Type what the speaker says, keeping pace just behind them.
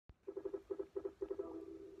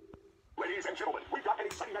Ladies and gentlemen, we've got an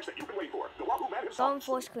exciting match that you've been waiting for. The Wahoo Man himself. Go on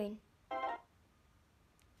full screen.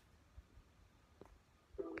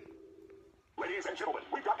 Ladies and gentlemen,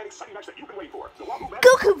 we've got an exciting match that you've been waiting for. The Wahoo Man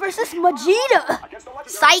Goku versus Vegeta. against the legendary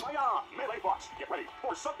Sight. Melee Fox. Get ready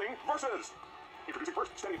for something versus. Introducing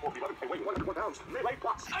first, standing 4 feet 11 and weighing 101 pounds, Melee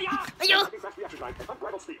Fox. Ayo. Fast reaction time and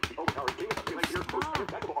unrivaled speed. The overpowering king of Melee gear boasts an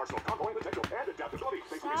impeccable arsenal, ongoing potential, and adaptability.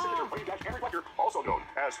 Thanks to his signature flame dash and reflector, also known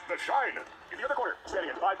as the Shine. In the other corner, standing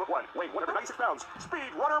at 5'1", weighing 196 pounds, Speed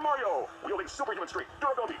Runner Mario. Wielding superhuman strength,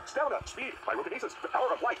 durability, stamina, speed, pyrokinesis, the power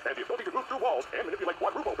of light, and the ability to move through walls and manipulate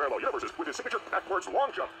quadruple parallel universes with his signature backwards long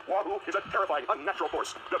jump. Wahoo is a terrifying, unnatural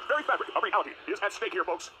force. The very fabric of reality is at stake here,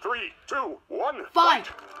 folks. 3, 2, 1, Fight.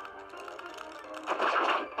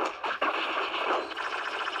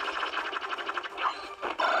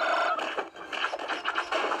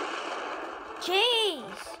 Jeez.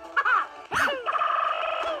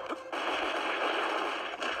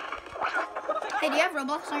 Hey, do you have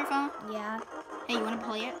Roblox on your phone? Yeah. Hey, you want to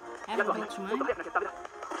play it? I have Roblox on mine.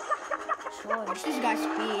 Sure. Watch this guy's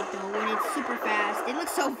speed, though, when it's super fast. It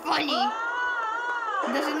looks so funny.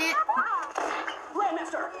 Doesn't it?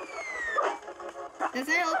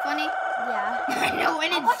 Doesn't it look funny? Yeah. I know,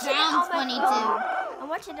 and it sounds funny, too. I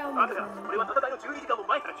watch it on my phone.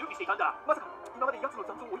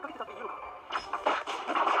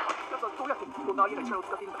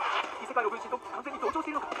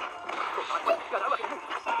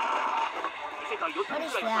 What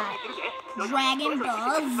is that? Dragon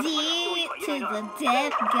Ball Z to the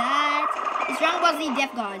Death Gods. It's Dragon Ball Z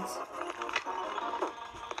Death Gods.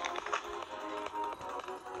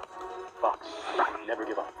 Fox, never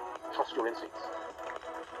give up. Trust your instincts.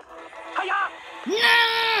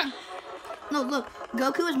 Nah! No, look.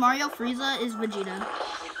 Goku is Mario, Frieza is Vegeta.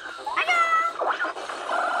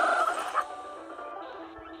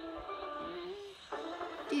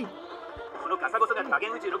 Dude.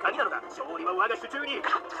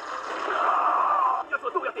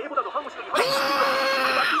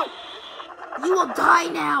 You will die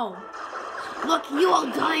now. Look, you will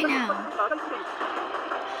die now.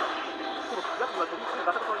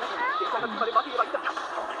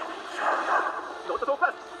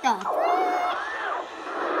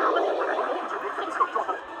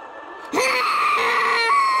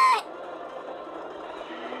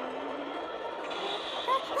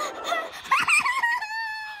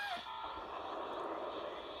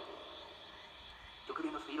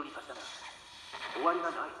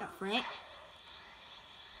 Frank.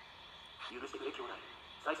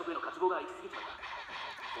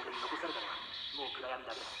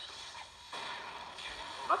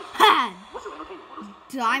 Ha!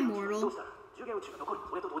 Die, mortal.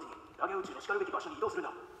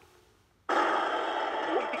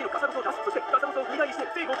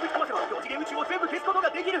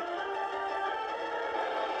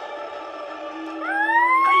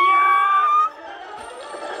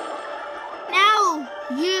 Now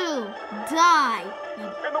you die.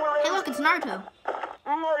 Hey, look, it's Naruto.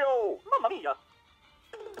 Mario! Mamma mia!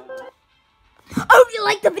 Oh, if you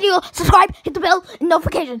like the video, subscribe, hit the bell, and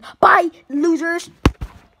notification. Bye, losers.